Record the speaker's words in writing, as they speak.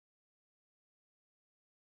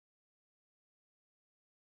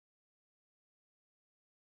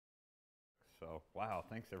So, wow,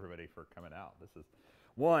 thanks everybody for coming out. This is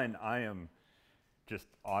one, I am just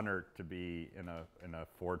honored to be in a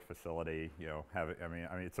Ford facility. I mean,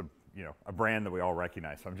 it's a brand that we all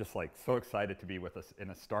recognize. So I'm just like so excited to be with us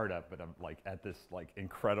in a startup, but I'm like at this like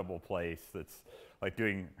incredible place that's like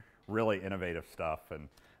doing really innovative stuff. And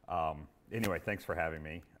anyway, thanks for having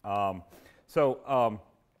me. I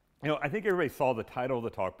think everybody saw the title of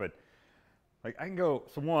the talk, but like I can go.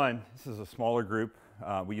 So one, this is a smaller group.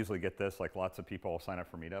 We usually get this, like lots of people sign up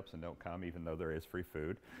for meetups and don't come, even though there is free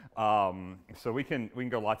food. So we can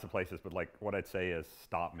go lots of places, but like what I'd say is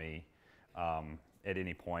stop me at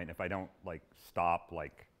any point. If I don't like stop,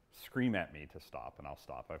 like scream at me to stop, and I'll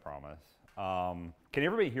stop. I promise. Can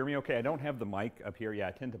everybody hear me? Okay. I don't have the mic up here. Yeah,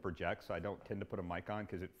 I tend to project, so I don't tend to put a mic on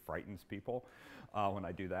because it frightens people when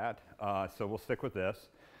I do that. So we'll stick with this.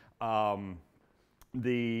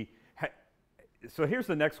 So here's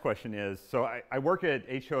the next question is, so I work at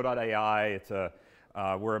H2O.ai. It's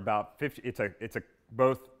we're about 50, it's a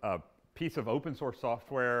both a piece of open source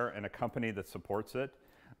software and a company that supports it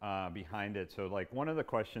behind it. So like one of the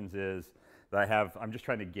questions is that I have, I'm just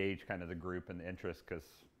trying to gauge kind of the group and the interest because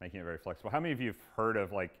making it very flexible. How many of you have heard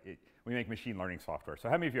of like, we make machine learning software. So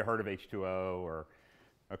how many of you have heard of H2O or,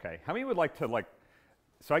 okay. How many would like to like,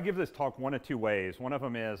 so I give this talk one of two ways. One of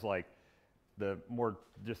them is like, the more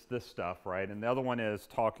just this stuff, right? And the other one is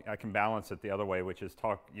talk, I can balance it the other way, which is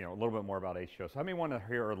talk, a little bit more about H2O. So how many want to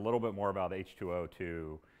hear a little bit more about H2O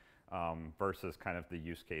too, versus kind of the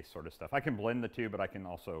use case sort of stuff? I can blend the two, but I can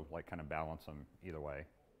also like kind of balance them either way.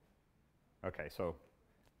 Okay, so,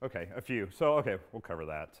 okay, a few. So, okay, we'll cover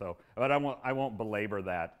that. So, but I won't belabor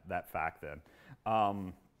that fact then.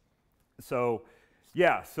 So,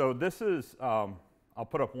 yeah, so this is, I'll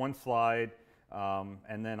put up one slide.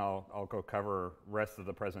 And then I'll go cover rest of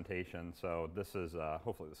the presentation. So this is,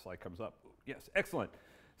 hopefully the slide comes up. Yes, excellent.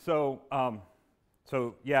 So,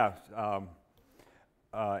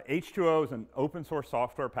 H2O is an open source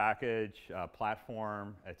software package,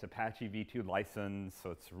 platform. It's Apache v2 license,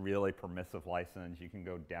 so it's really permissive license. You can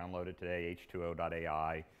go download it today,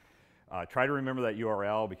 H2O.ai. Try to remember that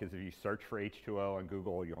URL because if you search for H2O on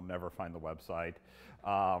Google, you'll never find the website.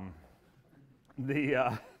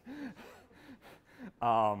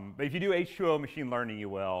 But if you do H2O machine learning, you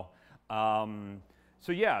will.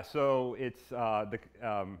 So yeah, so it's,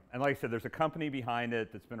 and like I said, there's a company behind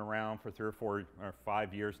it that's been around for 3 or 4 or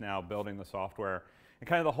 5 years now building the software. And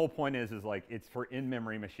kind of the whole point is like it's for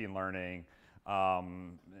in-memory machine learning.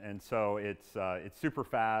 And so it's super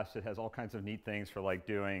fast. It has all kinds of neat things for like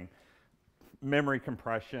doing memory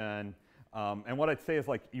compression. And what I'd say is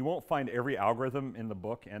like you won't find every algorithm in the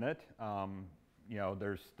book in it.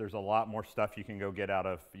 There's a lot more stuff you can go get out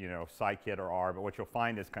of, scikit or R, but what you'll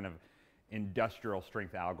find is kind of industrial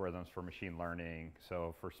strength algorithms for machine learning,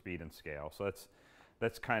 so for speed and scale. So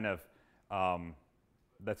that's kind of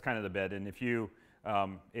the bit. And if you,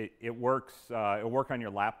 it'll work on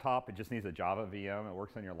your laptop. It just needs a Java VM. It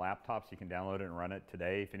works on your laptop, so you can download it and run it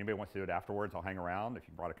today. If anybody wants to do it afterwards, I'll hang around. If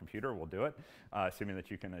you brought a computer, we'll do it, assuming that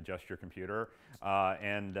you can adjust your computer.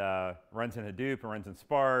 And runs in Hadoop, and runs in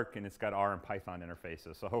Spark, and it's got R and Python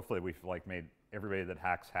interfaces. So hopefully we've like made everybody that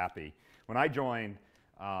hacks happy. When I joined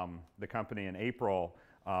the company in April,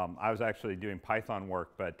 I was actually doing Python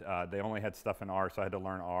work, but they only had stuff in R, so I had to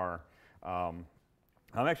learn R.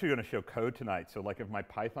 I'm actually going to show code tonight. So like if my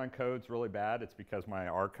Python code's really bad, it's because my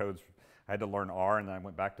R codes, I had to learn R and then I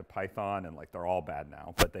went back to Python and like they're all bad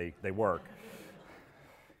now, but they work.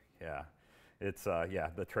 Yeah, it's,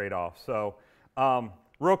 the trade-off. So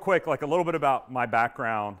real quick, like a little bit about my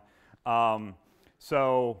background. I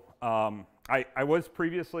was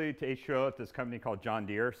previously to H2O at this company called John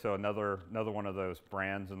Deere, so another one of those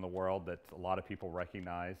brands in the world that a lot of people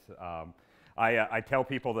recognize. I tell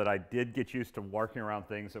people that I did get used to working around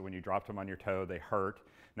things that when you dropped them on your toe, they hurt.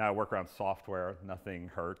 Now I work around software, nothing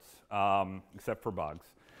hurts, except for bugs.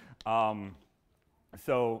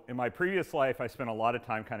 So in my previous life, I spent a lot of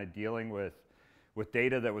time kind of dealing with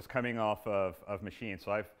data that was coming off of machines.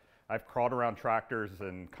 So I've crawled around tractors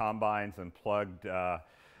and combines and plugged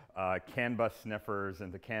CAN bus sniffers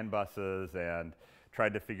into CAN buses and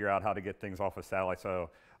tried to figure out how to get things off of satellite.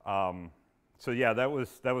 So yeah, that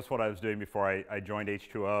was what I was doing before I joined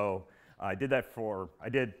H2O. I did that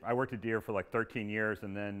I worked at Deere for like 13 years,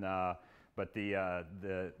 and then, but the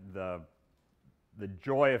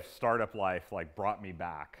joy of startup life like brought me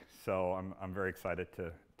back. So I'm very excited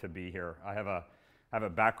to be here. I have a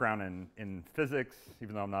background in physics,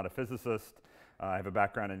 even though I'm not a physicist. I have a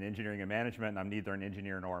background in engineering and management, and I'm neither an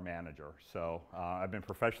engineer nor a manager. So I've been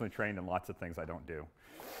professionally trained in lots of things I don't do.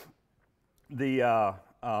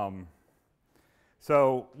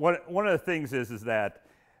 So one of the things is that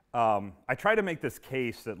I try to make this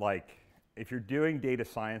case that like if you're doing data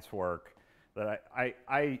science work, that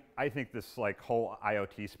I think this like whole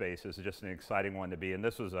IoT space is just an exciting one to be. And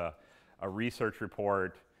this was a research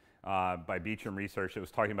report by Beecham Research that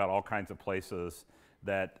was talking about all kinds of places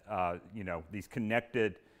that you know, these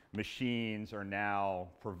connected machines are now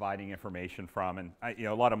providing information from. And you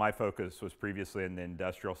know, a lot of my focus was previously in the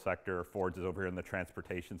industrial sector. Ford's is over here in the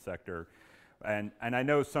transportation sector. And I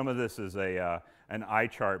know some of this is an eye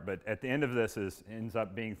chart, but at the end of this ends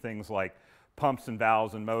up being things like pumps and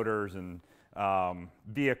valves and motors and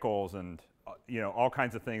vehicles and you know, all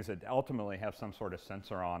kinds of things that ultimately have some sort of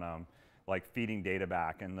sensor on them, like feeding data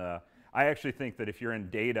back. And I actually think that if you're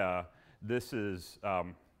in data, this is,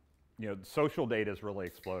 you know, social data has really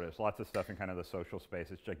exploded. There's lots of stuff in kind of the social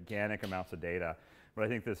space. It's gigantic amounts of data. But I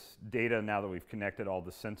think this data, now that we've connected all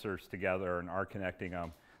the sensors together and are connecting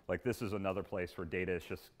them, like this is another place where data is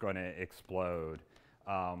just going to explode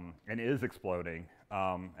and is exploding.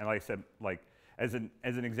 And like I said, like as an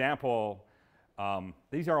example,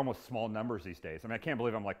 these are almost small numbers these days. I mean, I can't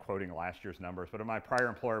believe I'm like quoting last year's numbers, but at my prior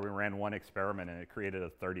employer, we ran one experiment and it created a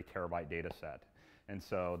 30 terabyte data set. And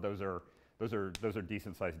so those are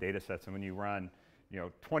decent sized data sets. And when you run, you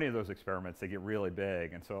know, 20 of those experiments, they get really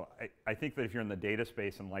big. And so I think that if you're in the data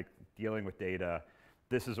space and like dealing with data,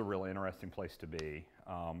 this is a really interesting place to be.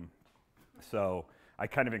 So I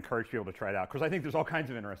kind of encourage people to try it out because I think there's all kinds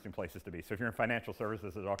of interesting places to be. So if you're in financial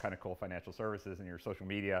services, there's all kind of cool financial services, and your social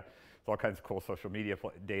media, there's all kinds of cool social media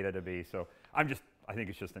data to be. So I think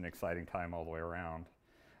it's just an exciting time all the way around.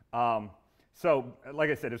 So like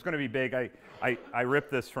I said, it's going to be big. I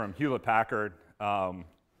ripped this from Hewlett Packard. You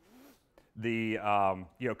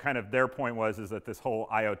know, kind of their point was that this whole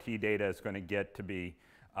IoT data is going to get to be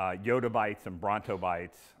yottabytes and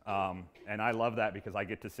brontobytes, and I love that because I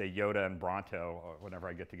get to say Yoda and Bronto whenever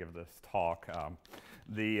I get to give this talk.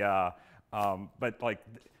 But like,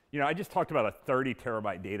 you know, I just talked about a 30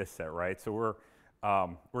 terabyte data set, right? So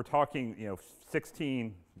we're talking, you know,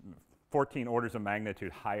 16, 14 orders of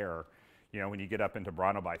magnitude higher, you know, when you get up into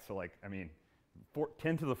brontobytes. So like, I mean,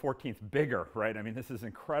 10 to the 14th bigger, right? I mean, this is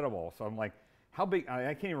incredible. So I'm like, how big?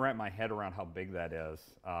 I can't even wrap my head around how big that is,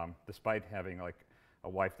 despite having like a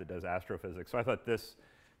wife that does astrophysics. So I thought this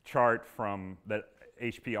chart from that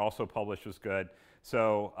HP also published was good.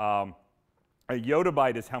 So a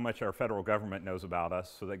yottabyte is how much our federal government knows about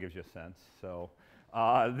us, so that gives you a sense. So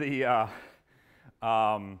the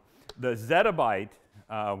zettabyte,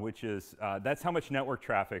 which is, that's how much network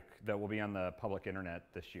traffic that will be on the public internet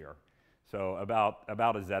this year. So about a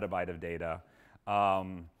zettabyte of data.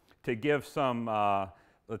 To give some,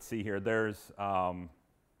 let's see here, there's,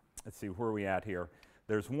 let's see, where are we at here?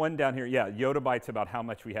 There's one down here, yeah, yottabytes about how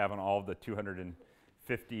much we have on all of the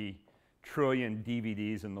 250 trillion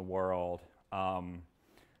DVDs in the world.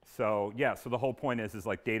 So yeah, so the whole point is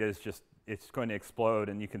like data is just, it's going to explode,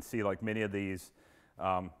 and you can see like many of these,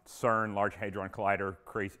 CERN, Large Hadron Collider,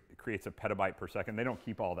 creates a petabyte per second. They don't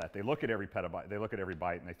keep all that. They look at every petabyte, they look at every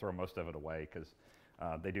byte, and they throw most of it away because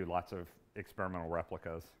they do lots of experimental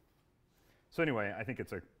replicas. So anyway, I think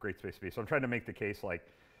it's a great space to be. So I'm trying to make the case like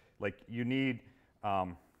you need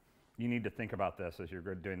to think about this as you're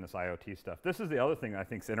doing this IoT stuff. This is the other thing I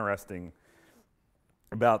think is interesting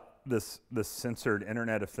about this censored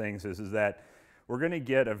Internet of Things is that we're going to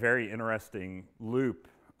get a very interesting loop.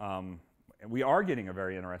 And we are getting a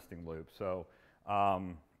very interesting loop. So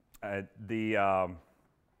the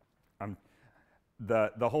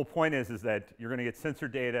whole point is that you're going to get sensor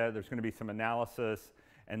data. There's going to be some analysis.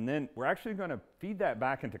 And then we're actually going to feed that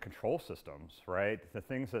back into control systems, right? The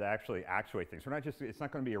things that actually actuate things. We're not just, it's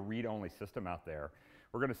not going to be a read-only system out there.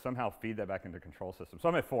 We're going to somehow feed that back into control systems. So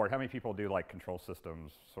I'm at Ford. How many people do like control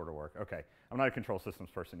systems sort of work? Okay, I'm not a control systems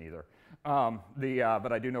person either.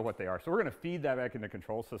 But I do know what they are. So we're going to feed that back into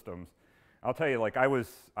control systems. I'll tell you, like I was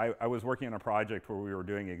working on a project where we were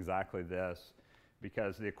doing exactly this.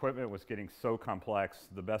 Because the equipment was getting so complex,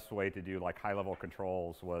 the best way to do like high-level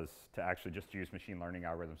controls was to actually just use machine learning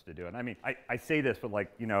algorithms to do it. And I mean, I say this, but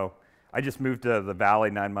like, you know, I just moved to the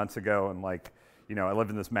Valley 9 months ago, and like, you know, I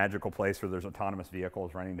live in this magical place where there's autonomous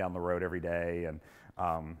vehicles running down the road every day, and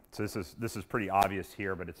so this is pretty obvious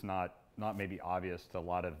here, but it's not maybe obvious to a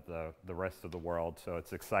lot of the rest of the world. So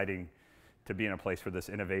it's exciting to be in a place where this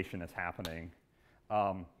innovation is happening.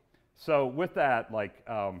 So with that, like.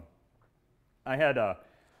 I had a,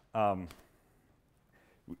 you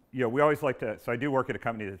know, we always like to, so I do work at a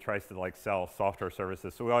company that tries to like sell software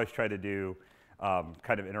services, so we always try to do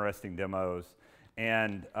kind of interesting demos.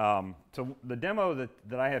 And so the demo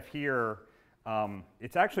that I have here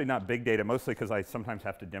It's actually not big data, mostly because I sometimes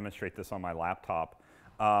have to demonstrate this on my laptop.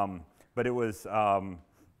 But it was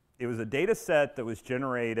a data set that was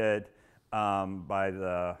generated by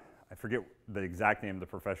the, I forget the exact name of the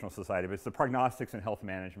professional society, but it's the Prognostics and Health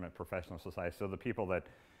Management Professional Society. So the people that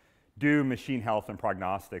do machine health and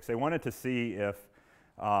prognostics, they wanted to see if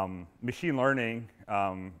machine learning,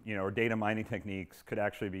 or data mining techniques could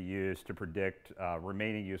actually be used to predict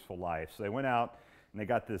remaining useful life. So they went out and they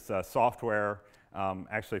got this software,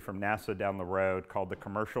 actually from NASA down the road, called the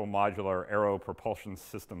Commercial Modular Aero Propulsion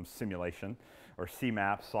System Simulation, or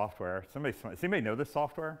CMAP software. Does anybody know this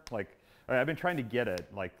software? Like, I've been trying to get it.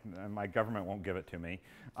 Like, my government won't give it to me,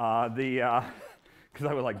 because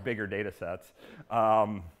I would like bigger data sets.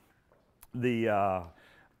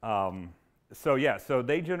 So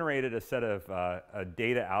they generated a set of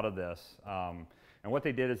data out of this, and what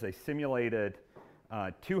they did is they simulated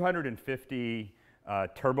 250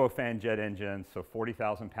 turbofan jet engines, so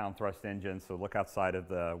 40,000 pound thrust engines. So look outside of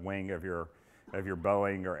the wing of your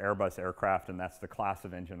Boeing or Airbus aircraft, and that's the class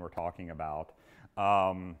of engine we're talking about.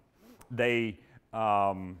 They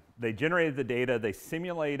generated the data. They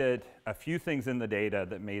simulated a few things in the data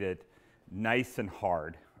that made it nice and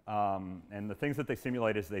hard. And the things that they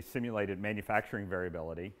simulated is they simulated manufacturing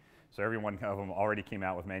variability. So every one of them already came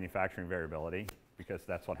out with manufacturing variability, because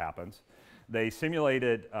that's what happens. They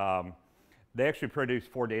simulated, they actually produced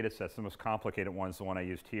 4 data sets. The most complicated one is the one I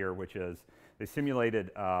used here, which is they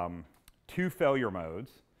simulated 2 failure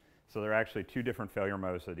modes. So there are actually 2 different failure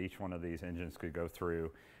modes that each one of these engines could go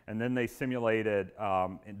through. And then they simulated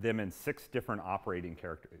them in 6 different operating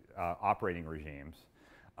regimes.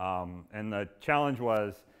 And the challenge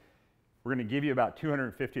was, we're going to give you about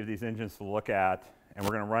 250 of these engines to look at, and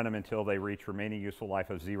we're going to run them until they reach remaining useful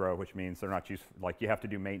life of 0, which means they're not useful. Like, you have to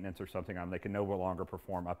do maintenance or something on them. They can no longer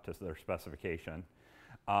perform up to their specification.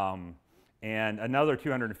 And another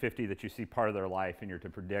 250 that you see part of their life, and you're to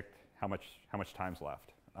predict how much time's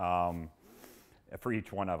left for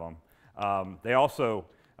each one of them. They also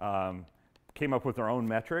came up with their own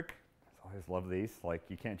metric. I always love these. Like,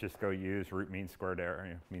 you can't just go use root mean squared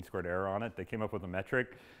error on it. They came up with a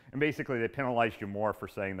metric, and basically they penalized you more for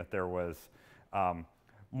saying that there was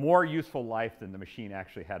more useful life than the machine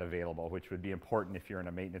actually had available, which would be important if you're in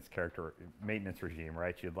a maintenance regime,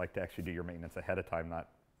 right? You'd like to actually do your maintenance ahead of time,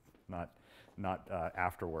 not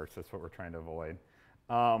afterwards. That's what we're trying to avoid.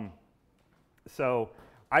 So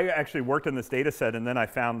I actually worked on this data set, and then I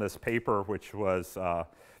found this paper, which was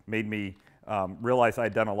made me realize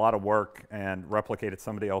I'd done a lot of work and replicated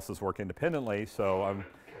somebody else's work independently, so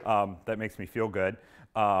that makes me feel good.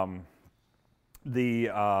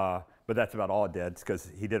 But that's about all it did,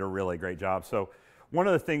 because he did a really great job. So one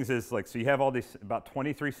of the things is, like, so you have all these, about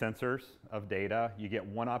 23 sensors of data. You get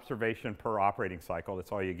 1 observation per operating cycle.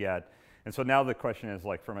 That's all you get. And so now the question is,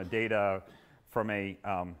 like, from a data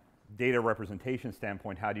representation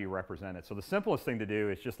standpoint, how do you represent it? So the simplest thing to do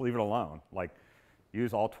is just leave it alone. Like,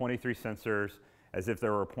 use all 23 sensors as if they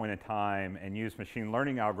were a point in time, and use machine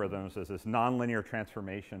learning algorithms as this nonlinear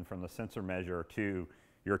transformation from the sensor measure to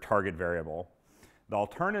your target variable. The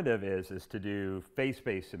alternative is to do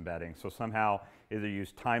phase-based embedding. So somehow either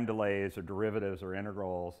use time delays or derivatives or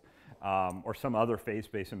integrals or some other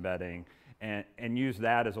phase-based embedding, and use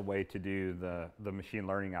that as a way to do the machine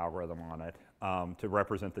learning algorithm on it to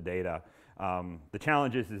represent the data. The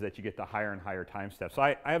challenge is that you get to higher and higher time steps. So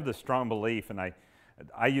I have this strong belief, and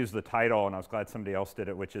I use the title, and I was glad somebody else did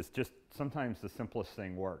it, which is just sometimes the simplest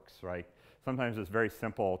thing works, right? Sometimes it's very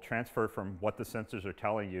simple. Transfer from what the sensors are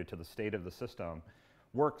telling you to the state of the system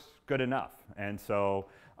works good enough. And so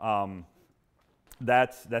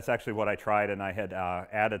that's actually what I tried, and I had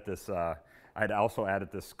added this, I had also added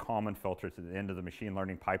this Kalman filter to the end of the machine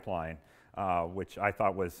learning pipeline, which I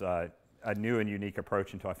thought was a new and unique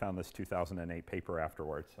approach until I found this 2008 paper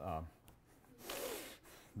afterwards.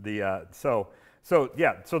 So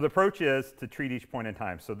the approach is to treat each point in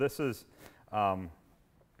time. So this is,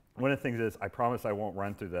 one of the things is, I promise I won't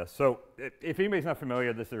run through this. So if anybody's not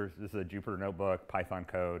familiar, this is a Jupyter notebook, Python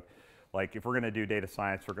code. Like, if we're going to do data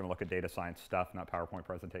science, we're going to look at data science stuff, not PowerPoint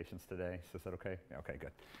presentations today. So is that OK? Yeah, OK,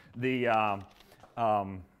 good.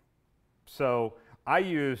 So I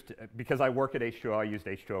used, because I work at H2O, I used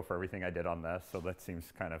H2O for everything I did on this. So that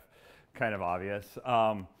seems kind of obvious.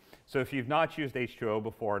 So if you've not used H2O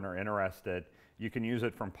before and are interested, you can use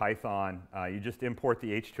it from Python. You just import the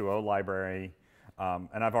H2O library.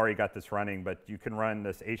 And I've already got this running, but you can run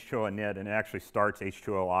this H2O init, and it actually starts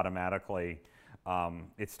H2O automatically.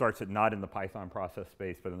 It starts it not in the Python process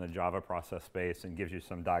space, but in the Java process space, and gives you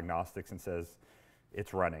some diagnostics and says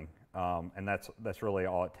it's running. And that's really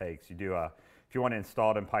all it takes. You do a if you want to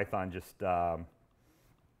install it in Python, just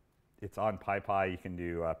it's on PyPy. You can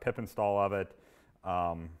do pip install of it.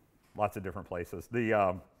 Lots of different places.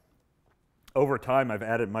 Over time, I've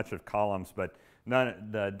added much of columns, but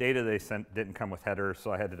the data they sent didn't come with headers, so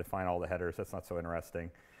I had to define all the headers. That's not so interesting.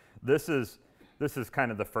 This is kind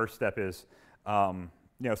of the first step. Is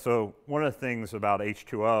so one of the things about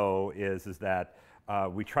H2O is that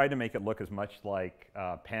we tried to make it look as much like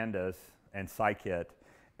pandas and scikit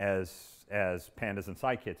as pandas and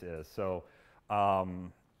scikits is. So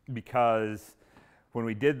because when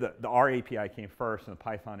we did the R API came first and the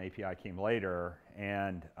Python API came later,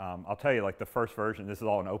 and I'll tell you, like the first version, this is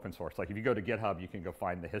all in open source. Like if you go to GitHub, you can go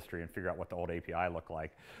find the history and figure out what the old API looked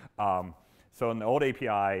like. So in the old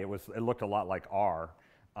API, it looked a lot like R,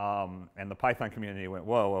 and the Python community went,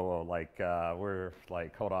 whoa, like we're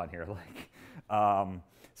like, hold on here, like.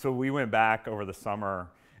 So we went back over the summer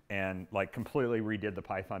and like completely redid the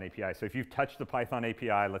Python API. So if you've touched the Python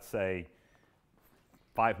API, let's say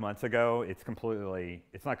 5 months ago, it's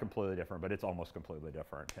not completely different, but it's almost completely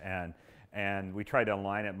different. And we try to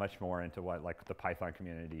align it much more into what like the Python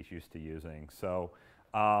community is used to using. So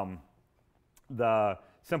the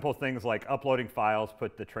simple things like uploading files,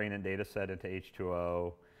 put the train-in data set into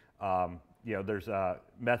H2O. There's a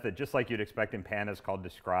method just like you'd expect in pandas called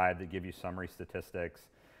describe that give you summary statistics.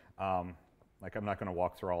 Like I'm not going to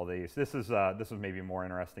walk through all these. This is maybe more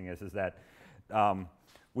interesting is that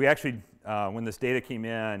we actually, when this data came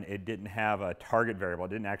in, it didn't have a target variable. It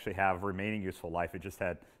didn't actually have remaining useful life. It just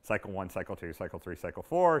had cycle 1, cycle 2, cycle 3, cycle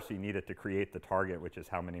 4. So you needed to create the target, which is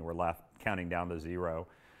how many were left, counting down to 0.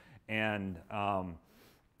 And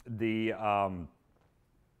the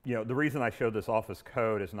reason I showed this off as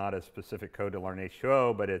code is not as specific code to learn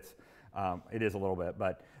H2O, but it is a little bit.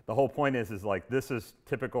 But the whole point is like this is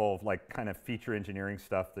typical of like kind of feature engineering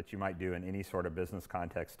stuff that you might do in any sort of business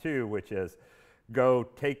context too, which is go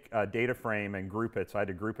take a data frame and group it. So I had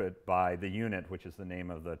to group it by the unit, which is the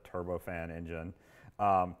name of the turbofan engine.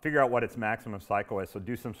 Figure out what its maximum cycle is. So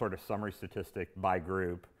do some sort of summary statistic by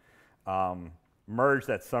group. Merge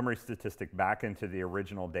that summary statistic back into the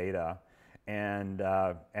original data. And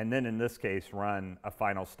then in this case, run a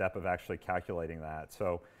final step of actually calculating that.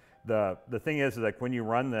 So the thing is like when you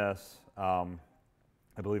run this, I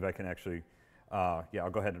believe I can actually, I'll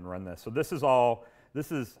go ahead and run this. So this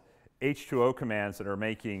is H2O commands that are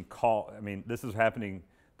making call. I mean, this is happening.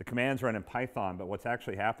 The commands run in Python, but what's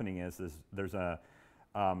actually happening is there's to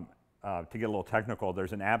get a little technical,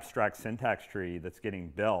 there's an abstract syntax tree that's getting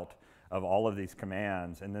built of all of these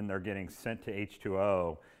commands, and then they're getting sent to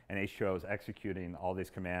H2O, and H2O is executing all these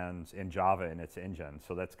commands in Java in its engine.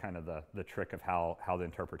 So that's kind of the trick of how the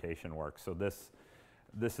interpretation works. So this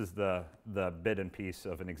is the bit and piece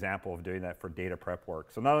of an example of doing that for data prep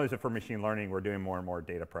work. So not only is it for machine learning, we're doing more and more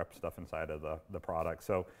data prep stuff inside of the product.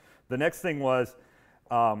 So the next thing was,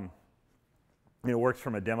 works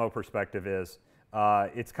from a demo perspective is,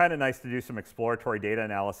 it's kind of nice to do some exploratory data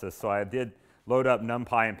analysis. So I did load up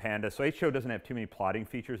NumPy and Pandas. So H2O doesn't have too many plotting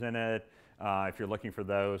features in it if you're looking for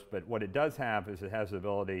those. But what it does have is it has the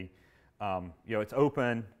ability, it's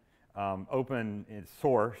open in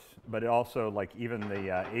source, but it also, like even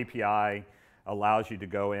the API allows you to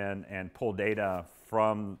go in and pull data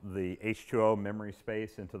from the H2O memory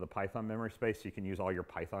space into the Python memory space. So you can use all your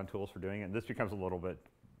Python tools for doing it. And this becomes a little bit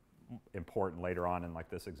important later on in like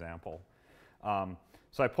this example.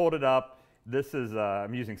 So I pulled it up. This is,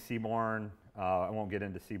 I'm using Seaborn. I won't get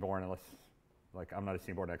into Seaborn unless, like, I'm not a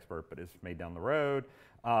Seaborn expert, but it's made down the road.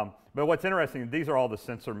 But what's interesting, these are all the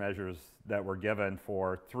sensor measures that were given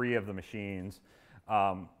for 3 of the machines.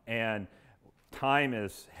 And time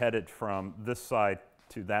is headed from this side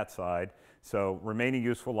to that side. So remaining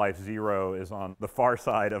useful life 0 is on the far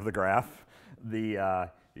side of the graph.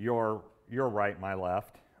 Your right, my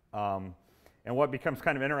left. And what becomes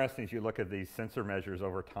kind of interesting as you look at these sensor measures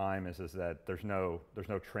over time is that there's no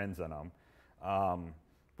trends in them,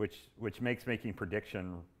 which makes making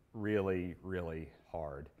prediction really, really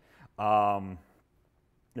hard.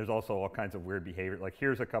 There's also all kinds of weird behavior. Like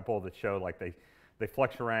here's a couple that show like they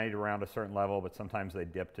fluctuate around a certain level, but sometimes they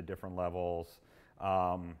dip to different levels.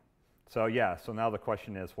 So now the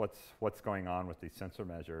question is what's going on with these sensor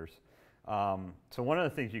measures? So one of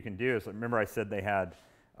the things you can do is, remember I said they had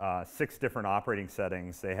 6 different operating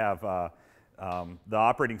settings. They have, the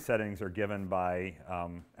operating settings are given by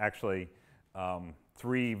actually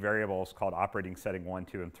 3 variables called operating setting 1,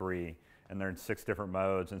 2, and 3, and they're in 6 different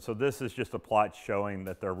modes. And so this is just a plot showing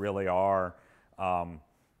that there really are,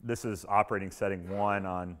 this is operating setting 1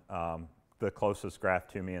 on the closest graph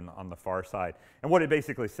to me and on the far side. And what it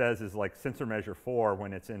basically says is like sensor measure 4,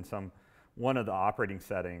 when it's in some one of the operating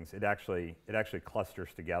settings, it actually clusters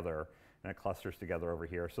together, and it clusters together over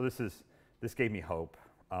here. So this gave me hope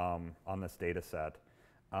on this data set.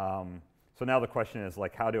 So now the question is,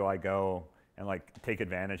 like, how do I go and like take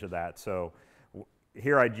advantage of that? So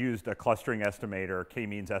here I'd used a clustering estimator,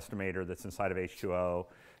 k-means estimator that's inside of H2O.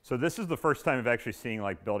 So this is the first time I've actually seen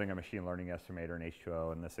like building a machine learning estimator in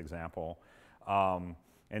H2O in this example.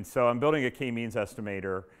 And so I'm building a k-means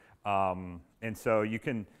estimator. And so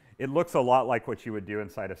it looks a lot like what you would do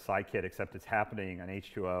inside of Scikit, except it's happening on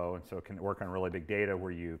H2O, and so it can work on really big data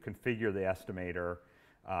where you configure the estimator,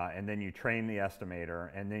 and then you train the estimator,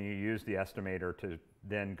 and then you use the estimator to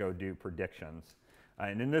then go do predictions.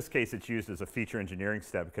 And in this case, it's used as a feature engineering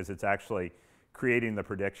step because it's actually creating the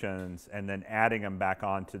predictions and then adding them back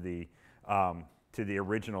onto the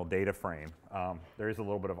original data frame. There is a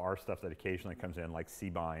little bit of R stuff that occasionally comes in, like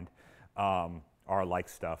cbind, R-like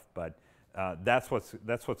stuff, but that's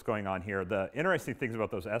what's going on here. The interesting things about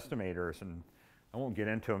those estimators, and I won't get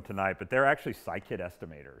into them tonight, but they're actually Scikit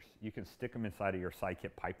estimators. You can stick them inside of your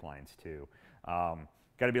Scikit pipelines too. Got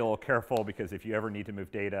to be a little careful because if you ever need to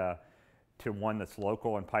move data to one that's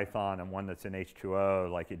local in Python and one that's in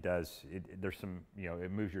H2O, like it does, there's some,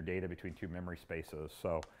 it moves your data between two memory spaces.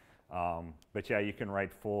 So, but yeah, you can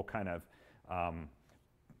write full kind of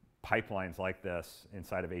pipelines like this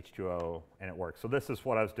inside of H2O, and it works. So this is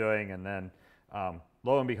what I was doing, and then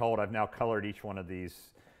lo and behold, I've now colored each one of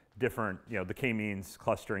these different, the k-means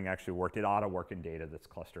clustering actually worked. It ought to work in data that's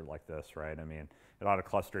clustered like this, right? I mean, it ought to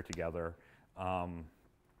cluster together.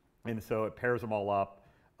 And so it pairs them all up.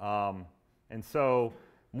 And so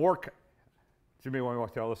Jimmy, want to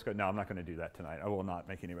walk through all this? No, I'm not going to do that tonight. I will not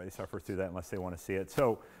make anybody suffer through that unless they want to see it.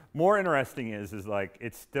 So more interesting is like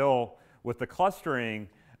it's still, with the clustering,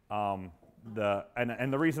 and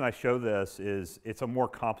the reason I show this is it's a more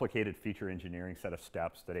complicated feature engineering set of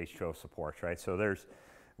steps that H2O supports, right? So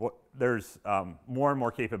there's more and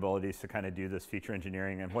more capabilities to kind of do this feature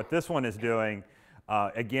engineering. And what this one is doing,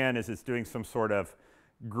 again, is it's doing some sort of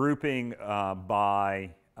grouping by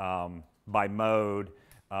mode,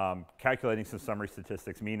 calculating some summary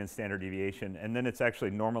statistics, mean and standard deviation, and then it's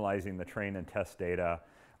actually normalizing the train and test data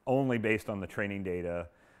only based on the training data,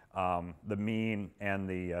 the mean and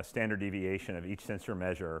the standard deviation of each sensor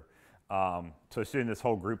measure. So it's doing this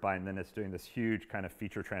whole group by, and then it's doing this huge kind of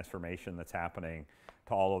feature transformation that's happening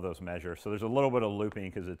to all of those measures. So there's a little bit of looping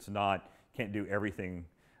because can't do everything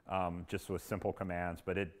just with simple commands,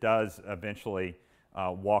 but it does eventually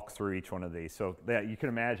walk through each one of these. So that you can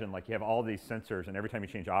imagine, like, you have all these sensors, and every time you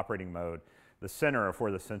change operating mode, the center of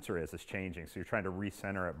where the sensor is changing. So you're trying to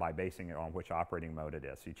recenter it by basing it on which operating mode it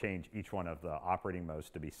is. So you change each one of the operating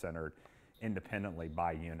modes to be centered independently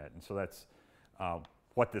by unit. And so that's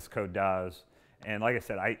what this code does. And like I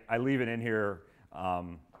said, I leave it in here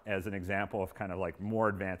as an example of kind of like more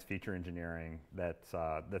advanced feature engineering that's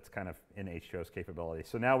kind of in H2O's capability.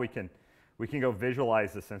 So now we can go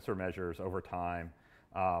visualize the sensor measures over time.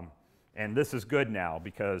 And this is good now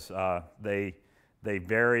because they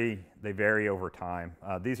vary over time.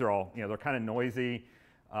 These are all, they're kind of noisy.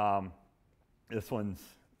 This one's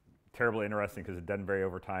terribly interesting because it doesn't vary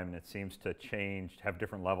over time, and it seems to have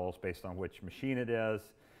different levels based on which machine it is.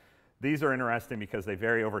 These are interesting because they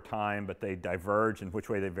vary over time, but they diverge in which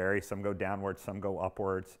way they vary. Some go downwards, some go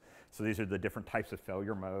upwards. So these are the different types of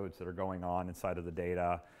failure modes that are going on inside of the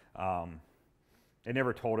data. They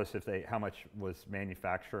never told us how much was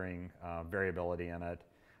manufacturing variability in it.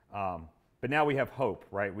 But now we have hope,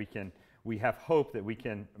 right? We have hope that we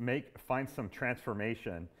can find some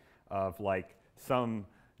transformation of like some,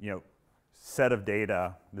 set of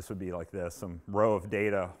data. This would be like this, some row of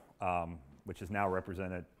data, which is now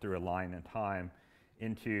represented through a line in time,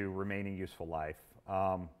 into remaining useful life.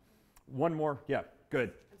 One more, yeah,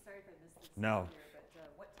 good. I'm sorry if I missed this. No. Here,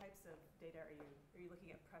 but what types of data are you looking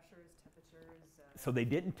at? Pressures, temperatures? So they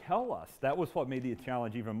didn't tell us. That was what made the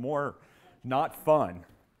challenge even more not fun.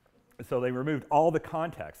 So they removed all the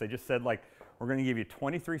context. They just said, like, we're going to give you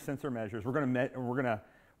 23 sensor measures. We're going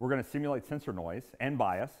to simulate sensor noise and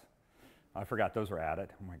bias. I forgot those were added.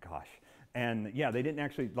 Oh my gosh. And yeah, they didn't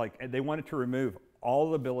actually, they wanted to remove all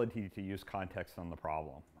the ability to use context on the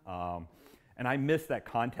problem. And I miss that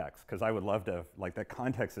context because I would love to, that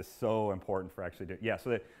context is so important for actually doing, yeah,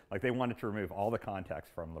 so they wanted to remove all the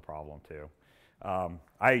context from the problem too.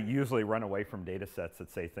 I usually run away from data sets that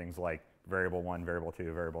say things like variable 1, variable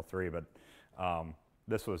 2, variable 3, but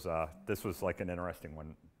this was like an interesting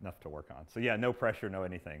one enough to work on. So yeah, no pressure, no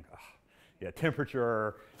anything. Ugh. Yeah,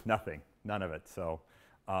 temperature, nothing, none of it. So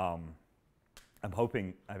I'm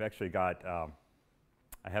hoping I've actually got,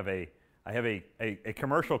 I have a I have a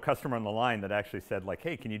commercial customer on the line that actually said like,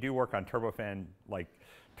 hey, can you do work on turbofans?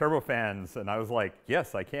 And I was like,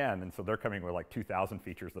 yes, I can. And so they're coming with like 2,000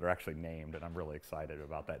 features that are actually named, and I'm really excited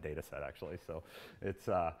about that data set actually. So it's,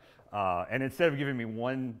 and instead of giving me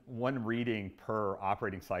one reading per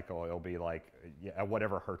operating cycle, it'll be like at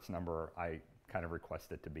whatever Hertz number I kind of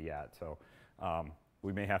request it to be at. So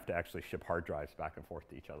we may have to actually ship hard drives back and forth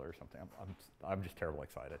to each other or something. I'm just terribly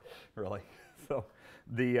excited, really. So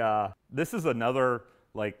this is another,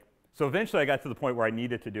 so eventually I got to the point where I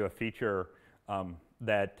needed to do a feature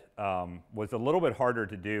that was a little bit harder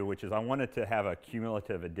to do, which is I wanted to have a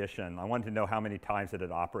cumulative addition. I wanted to know how many times it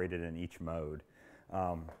had operated in each mode.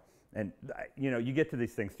 And you get to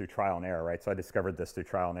these things through trial and error, right? So I discovered this through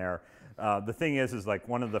trial and error. The thing is like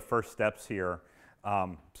one of the first steps here,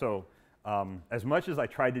 as much as I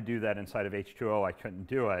tried to do that inside of H2O, I couldn't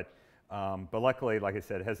do it. But luckily, like I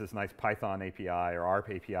said, it has this nice Python API or ARP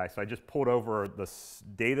API. So I just pulled over the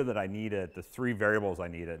data that I needed, the 3 variables I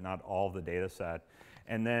needed, not all of the data set,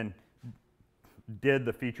 and then did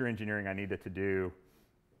the feature engineering I needed to do,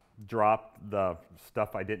 drop the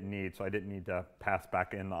stuff I didn't need, so I didn't need to pass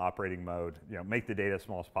back in the operating mode, make the data as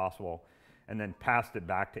small as possible, and then passed it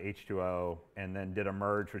back to H2O, and then did a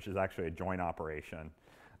merge, which is actually a join operation.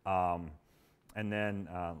 And then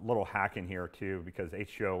a little hack in here too, because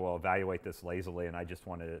H2O will evaluate this lazily, and I just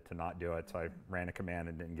wanted it to not do it, so I ran a command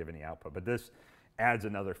and didn't give any output. But this adds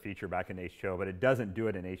another feature back in H2O, but it doesn't do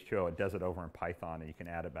it in H2O, it does it over in Python, and you can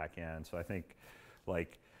add it back in. So I think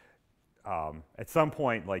at some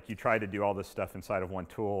point, you try to do all this stuff inside of one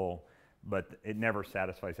tool, but it never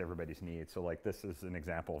satisfies everybody's needs. So this is an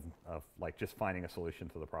example of just finding a solution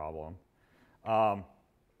to the problem.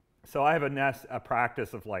 So I have a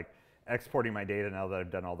practice of exporting my data now that I've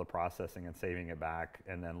done all the processing and saving it back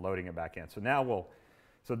and then loading it back in. So now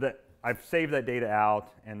I've saved that data out,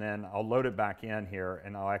 and then I'll load it back in here,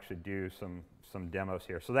 and I'll actually do some demos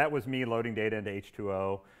here. So that was me loading data into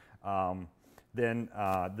H2O. Then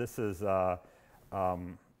this is,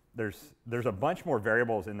 there's a bunch more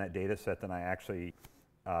variables in that data set than I actually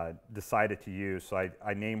decided to use. So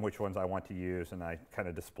I name which ones I want to use, and I kind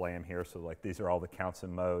of display them here. So these are all the counts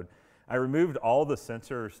in mode. I removed all the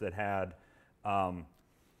sensors that had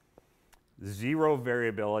 0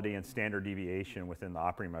 variability and standard deviation within the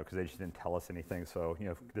operating mode because they just didn't tell us anything. So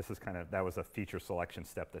this is that was a feature selection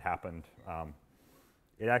step that happened.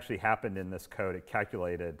 It actually happened in this code. It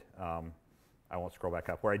calculated, I won't scroll back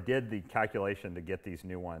up, where I did the calculation to get these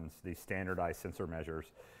new ones, these standardized sensor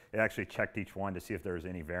measures. It actually checked each one to see if there was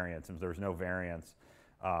any variance. And if there was no variance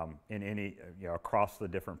in any, across the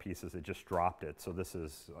different pieces, it just dropped it. So this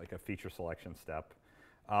is like a feature selection step.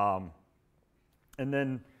 And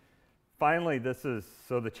then finally,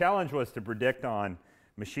 so the challenge was to predict on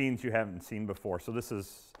machines you haven't seen before. So this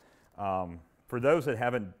is, for those that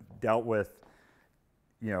haven't dealt with,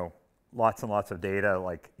 lots and lots of data,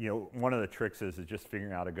 one of the tricks is just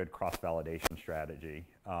figuring out a good cross-validation strategy.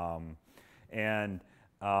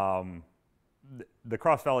 The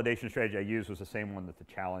cross-validation strategy I used was the same one that the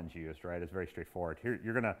challenge used, right? It's very straightforward. Here,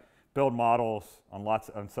 you're going to build models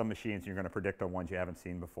on some machines, and you're going to predict on ones you haven't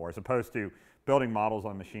seen before, as opposed to building models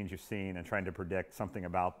on machines you've seen and trying to predict something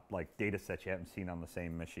about data sets you haven't seen on the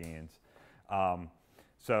same machines.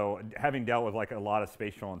 So having dealt with a lot of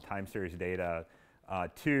spatial and time series data,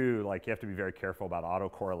 two, you have to be very careful about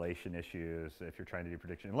autocorrelation issues if you're trying to do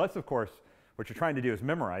prediction. Unless, of course, what you're trying to do is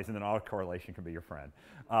memorize, and then autocorrelation can be your friend.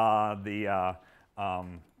 So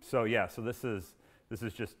yeah, so this is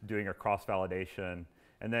just doing a cross-validation.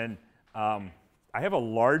 And then I have a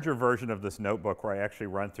larger version of this notebook where I actually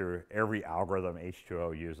run through every algorithm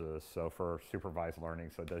H2O uses. So for supervised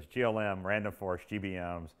learning, so it does GLM, random forest,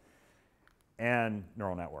 GBMs, and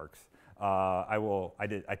neural networks. I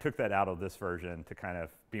took that out of this version to kind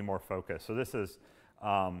of be more focused. So this is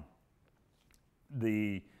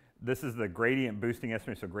the gradient boosting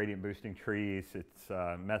estimate, so gradient boosting trees. It's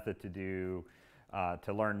a method to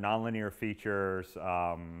learn nonlinear features.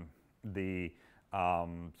 So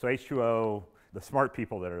H2O, the smart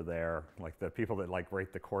people that are there, the people that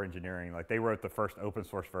write the core engineering, they wrote the first open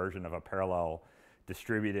source version of a parallel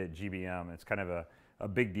distributed GBM. It's kind of a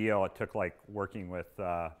big deal. It took working with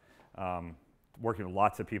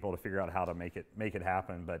lots of people to figure out how to make it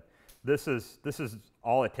happen. But this is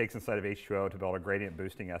all it takes inside of H2O to build a gradient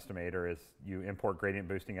boosting estimator. Is you import gradient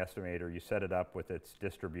boosting estimator, you set it up with its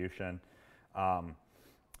distribution,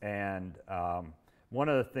 one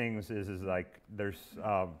of the things is there's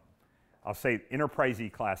I'll say enterprise-y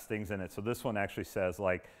class things in it. So this one actually says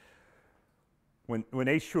when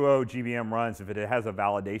H2O GBM runs, if it has a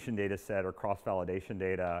validation data set or cross-validation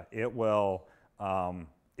data, it will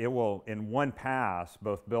it will, in one pass,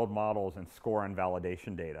 both build models and score on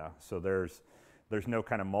validation data. So there's no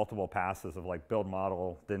kind of multiple passes of like build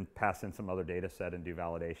model, then pass in some other data set and do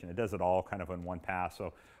validation. It does it all kind of in one pass.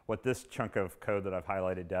 So what this chunk of code that I've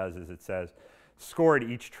highlighted does is it says, score at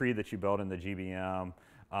each tree that you build in the GBM,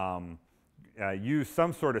 use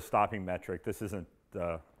some sort of stopping metric. This isn't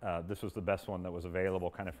this was the best one that was available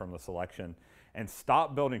kind of from the selection. And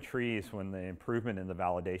stop building trees when the improvement in the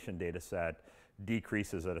validation data set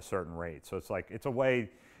decreases at a certain rate. So it's like, it's a way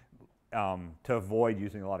to avoid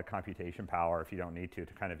using a lot of computation power if you don't need to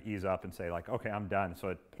kind of ease up and say like, okay, I'm done. So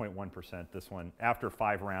at 0.1%, this one, after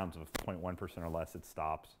 5 rounds of 0.1% or less, it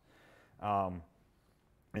stops.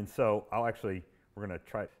 And so I'll actually, we're going to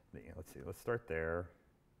try, let's see, let's start there,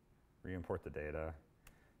 re-import the data.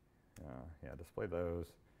 Yeah, display those.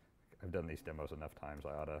 I've done these demos enough times.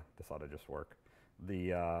 This ought to just work. And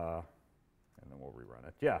then we'll rerun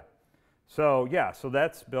it. Yeah. So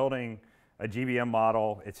that's building a GBM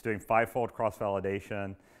model. It's doing 5-fold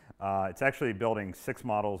cross-validation. It's actually building 6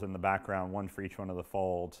 models in the background, 1 for each one of the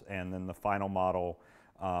folds, and then the final model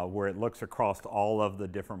where it looks across all of the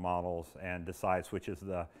different models and decides which is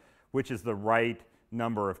the right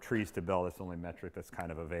number of trees to build. That's the only metric that's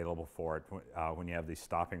kind of available for it when you have these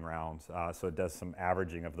stopping rounds. So it does some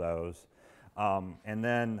averaging of those. And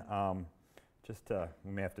then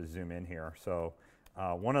we may have to zoom in here. So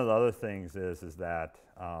one of the other things is that,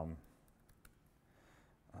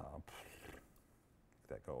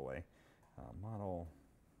 that go away, model,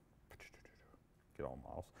 get all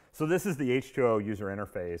models. So this is the H2O user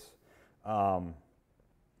interface.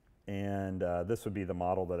 And this would be the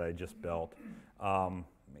model that I just built.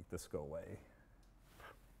 Make this go away.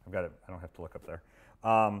 I've got it, I don't have to look up there.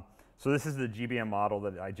 So this is the GBM model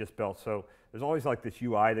that I just built. So there's always like this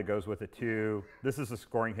UI that goes with it too. This is the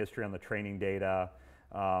scoring history on the training data.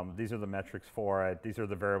 These are the metrics for it. These are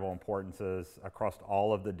the variable importances across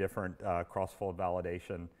all of the different cross-fold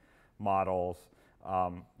validation models.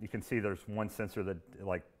 You can see there's one sensor that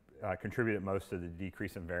contributed most to the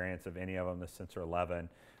decrease in variance of any of them, the sensor 11.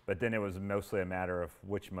 But then it was mostly a matter of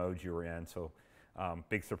which modes you were in. So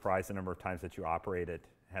big surprise, the number of times that you operate it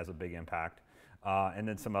has a big impact. And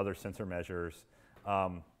then some other sensor measures.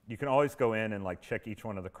 You can always go in and check each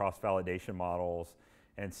one of the cross-validation models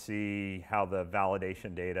and see how the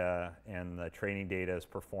validation data and the training data is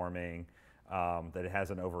performing, that it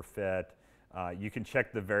hasn't overfit. You can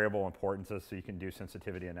check the variable importances, so you can do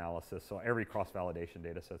sensitivity analysis. So every cross-validation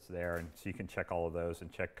data set's there, and so you can check all of those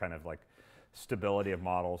and check kind of stability of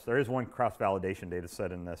models. There is one cross-validation data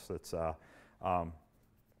set in this that's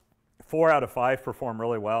 4 out of 5 perform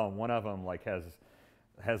really well, and one of them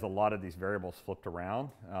has a lot of these variables flipped around.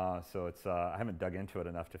 So it's I haven't dug into it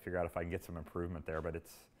enough to figure out if I can get some improvement there, but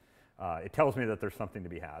it tells me that there's something to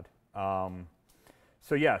be had.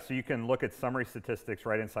 So you can look at summary statistics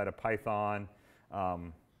right inside of Python.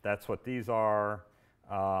 That's what these are.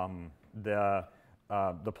 The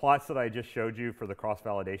plots that I just showed you for the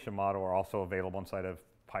cross-validation model are also available inside of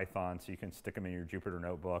Python, so you can stick them in your Jupyter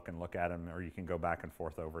notebook and look at them, or you can go back and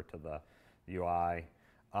forth over to the UI.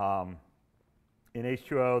 In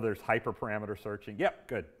H2O, there's hyperparameter searching. Yep,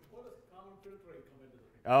 good. What does common filtering come into the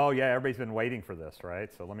picture? Oh, yeah, everybody's been waiting for this,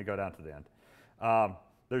 right? So let me go down to the end.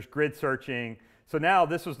 There's grid searching. So now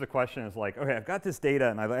this was the question is okay, I've got this data,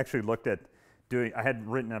 and I've actually looked at I had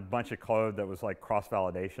written a bunch of code that was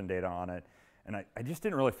cross-validation data on it, and I just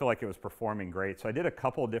didn't really feel like it was performing great. So I did a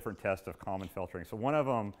couple of different tests of common filtering. So one of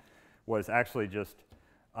them was actually just,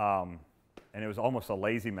 and it was almost a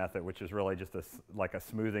lazy method, which is really just a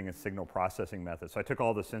smoothing and signal processing method. So I took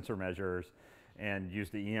all the sensor measures and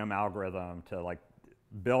used the EM algorithm to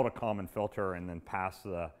build a common filter and then pass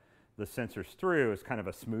the sensors through as kind of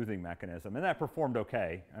a smoothing mechanism. And that performed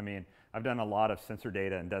okay. I mean, I've done a lot of sensor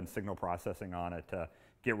data and done signal processing on it to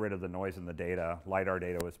get rid of the noise in the data. LiDAR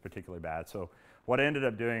data was particularly bad. So what I ended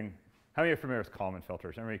up doing, how many are familiar with Kalman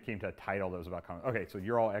filters? Everybody came to a title that was about Kalman. Okay, so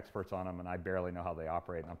you're all experts on them, and I barely know how they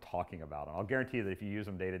operate, and I'm talking about them. I'll guarantee you that if you use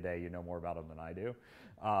them day to day, you know more about them than I do.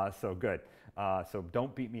 So good. So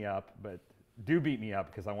don't beat me up, but do beat me up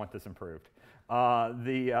because I want this improved.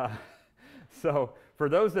 So for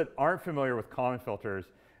those that aren't familiar with Kalman filters,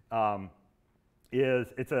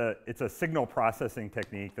 it's a signal processing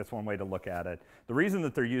technique. That's one way to look at it. The reason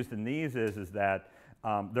that they're used in these is that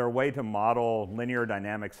they're a way to model linear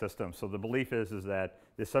dynamic systems. So the belief is that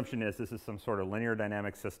the assumption is this is some sort of linear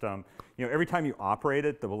dynamic system. You know, every time you operate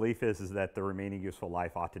it, the belief is that the remaining useful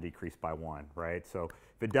life ought to decrease by 1, right? So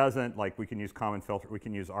if it doesn't, we can use common filter, we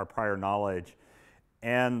can use our prior knowledge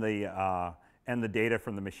and the and the data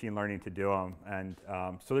from the machine learning to do them. And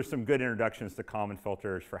so there's some good introductions to Kalman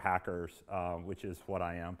filters for hackers, which is what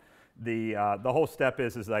I am. The whole step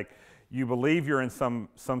is like you believe you're in some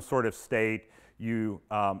sort of state. You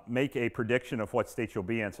make a prediction of what state you'll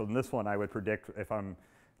be in. So in this one, I would predict if I'm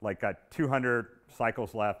like got 200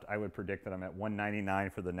 cycles left, I would predict that I'm at 199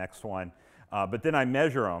 for the next one. But then I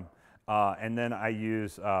measure them, and then I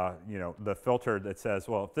use the filter that says,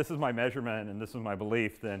 well, if this is my measurement and this is my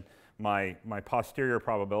belief, then my posterior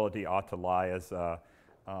probability ought to lie as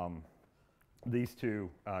these two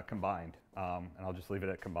combined. And I'll just leave it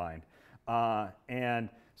at combined. And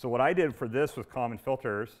so what I did for this with Kalman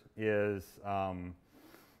filters is I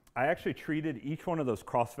actually treated each one of those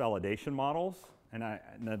cross-validation models, and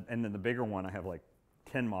then the bigger one, I have like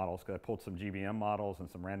 10 models because I pulled some GBM models and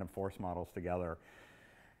some random forest models together.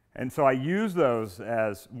 And so I use those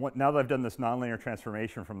as, now that I've done this nonlinear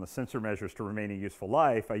transformation from the sensor measures to remaining useful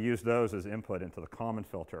life, I use those as input into the Kalman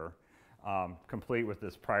filter, complete with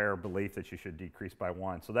this prior belief that you should decrease by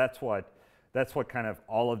 1. So that's what kind of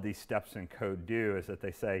all of these steps in code do, is that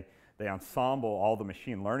they ensemble all the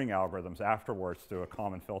machine learning algorithms afterwards through a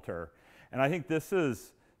Kalman filter. And I think this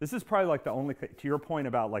is probably like the only, to your point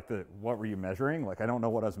about like what were you measuring? Like I don't know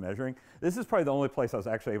what I was measuring. This is probably the only place I was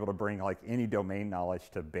actually able to bring like any domain knowledge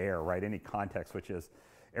to bear, right? Any context, which is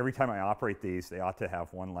every time I operate these, they ought to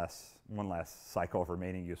have one less cycle of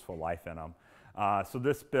remaining useful life in them. So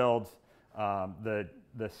this builds the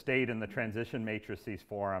state and the transition matrices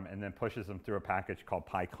for them, and then pushes them through a package called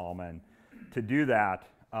PyKalman to do that.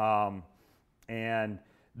 And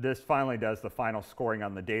this finally does the final scoring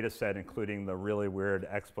on the data set, including the really weird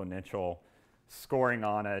exponential scoring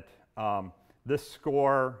on it. This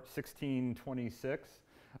score, 1626,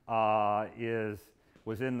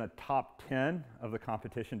 was in the top 10 of the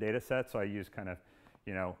competition data set. So I used kind of,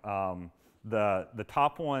 the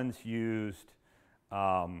top ones used,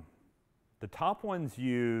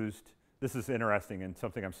 this is interesting and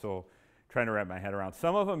something I'm still trying to wrap my head around.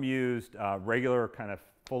 Some of them used regular kind of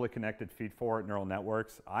fully connected feed-forward neural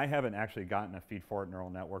networks. I haven't actually gotten a feed-forward neural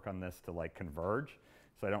network on this to like converge.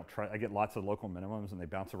 So I get lots of local minimums and they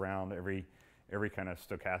bounce around every kind of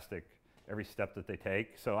stochastic, every step that they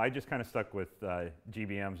take. So I just kind of stuck with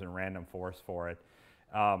GBMs and random forest for it.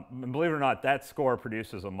 And believe it or not, that score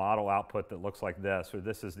produces a model output that looks like this, or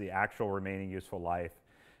this is the actual remaining useful life.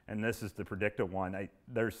 And this is the predicted one.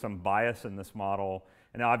 There's some bias in this model.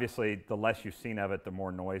 And obviously, the less you've seen of it, the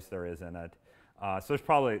more noise there is in it. So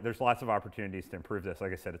there's lots of opportunities to improve this.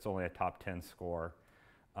 Like I said, it's only a top 10 score.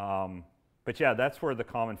 But yeah, that's where the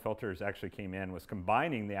Kalman filters actually came in, was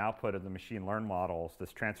combining the output of the machine learned models,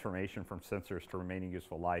 this transformation from sensors to remaining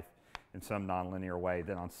useful life in some nonlinear way,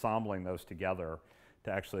 then ensembling those together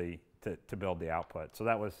to actually to build the output. So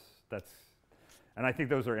and I think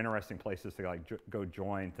those are interesting places to like go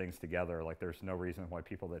join things together. Like there's no reason why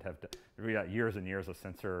people that have we got years and years of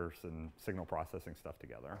sensors and signal processing stuff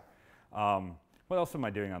together. What else am I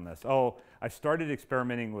doing on this? Oh, I started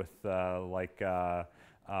experimenting with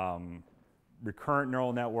recurrent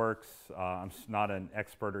neural networks. I'm not an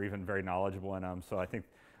expert or even very knowledgeable in them. So I think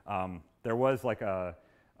there was like a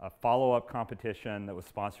follow-up competition that was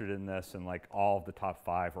sponsored in this, and like all of the top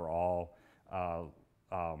 5 are all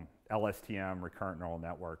LSTM recurrent neural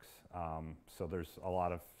networks. So there's a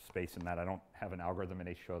lot of space in that. I don't have an algorithm in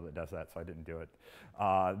H2O that does that, so I didn't do it. So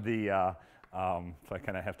I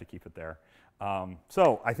kind of have to keep it there.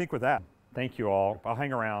 So I think with that, thank you all. I'll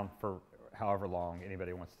hang around for however long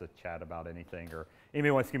anybody wants to chat about anything, or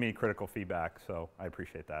anybody wants to give me any critical feedback, so I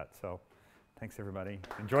appreciate that. So thanks, everybody.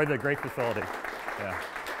 Enjoy the great facility. Yeah.